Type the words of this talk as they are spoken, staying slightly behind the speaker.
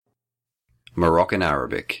Moroccan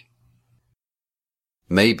Arabic.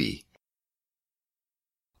 Maybe.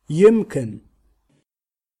 يمكن.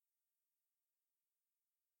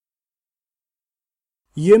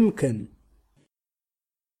 يمكن.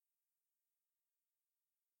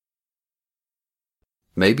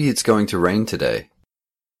 Maybe it's going to rain today.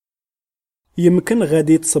 يمكن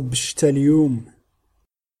غادي تصب الشتا اليوم.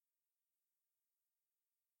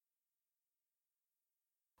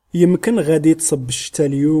 يمكن غادي تصب الشتا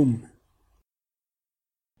اليوم.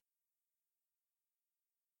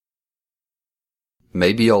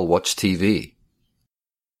 Maybe I'll watch TV.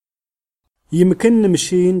 يمكن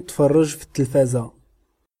نمشي نتفرج في التلفازة.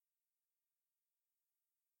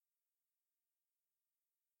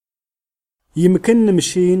 يمكن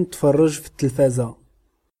نمشي نتفرج في التلفازة.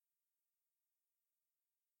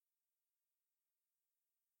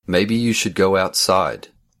 Maybe you should go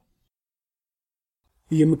outside.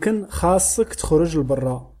 يمكن خاصك تخرج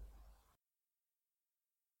لبرا.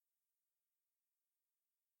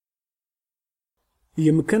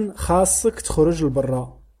 يمكن خاصك تخرج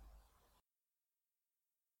لبرا.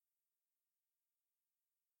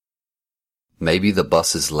 Maybe the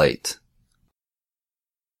bus is late.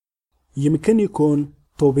 يمكن يكون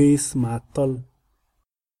طوبيس معطل.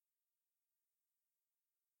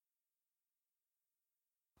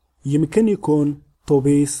 يمكن يكون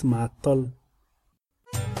طوبيس معطل.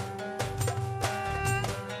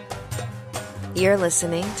 You're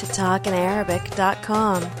listening to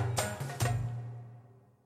TalkinArabic.com.